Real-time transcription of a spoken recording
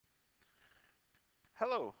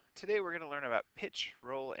Hello, today we're going to learn about pitch,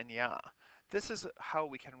 roll, and yaw. This is how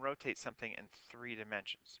we can rotate something in 3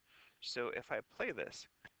 dimensions. So if I play this,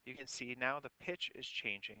 you can see now the pitch is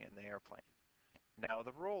changing in the airplane. Now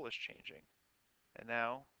the roll is changing, and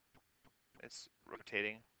now it's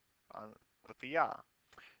rotating on with the yaw.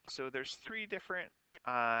 So there's 3 different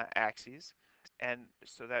axes, and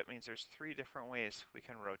so that means there's 3 different ways we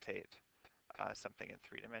can rotate something in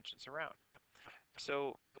 3 dimensions around.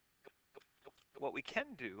 So what we can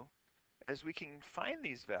do is we can find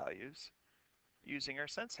these values using our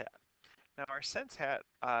sense hat. Now our sense hat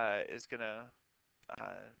is going to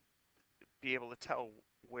uh, be able to tell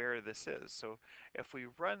where this is. So if we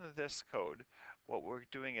run this code, what we're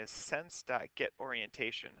doing is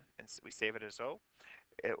sense.getOrientation, and we save it as O.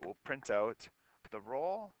 It will print out the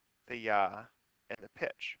roll, the yaw, and the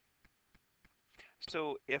pitch.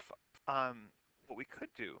 So if what we could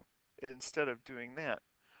do instead of doing that,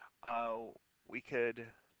 uh, we could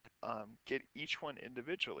get each one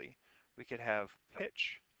individually. We could have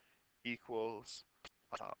pitch equals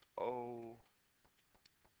O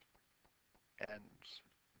and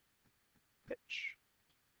pitch.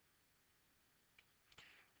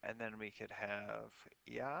 And then we could have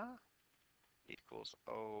yaw equals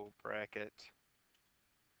O bracket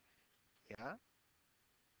yaw.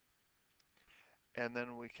 And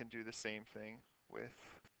then we can do the same thing with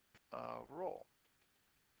roll.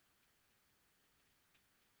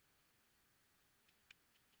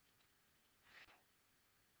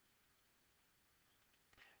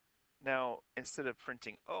 Now, instead of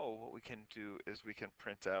printing O, what we can do is we can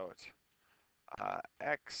print out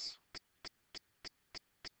X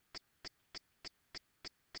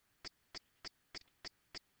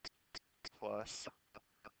plus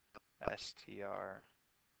STR,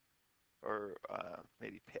 or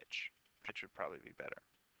maybe pitch. Pitch would probably be better.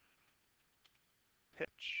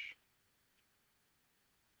 Pitch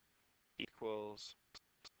equals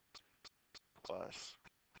plus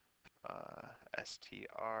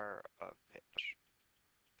STR of pitch.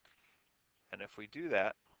 And if we do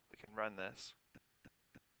that, we can run this,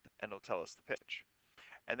 and it'll tell us the pitch.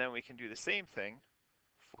 And then we can do the same thing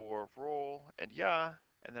for roll and yaw,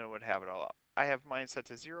 and then it would have it all up. I have mine set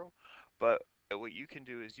to 0, but what you can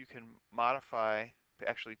do is you can modify,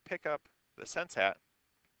 actually pick up the sense hat,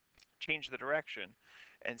 change the direction,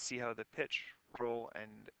 and see how the pitch, roll,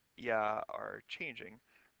 and yaw are changing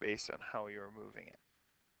based on how you're moving it.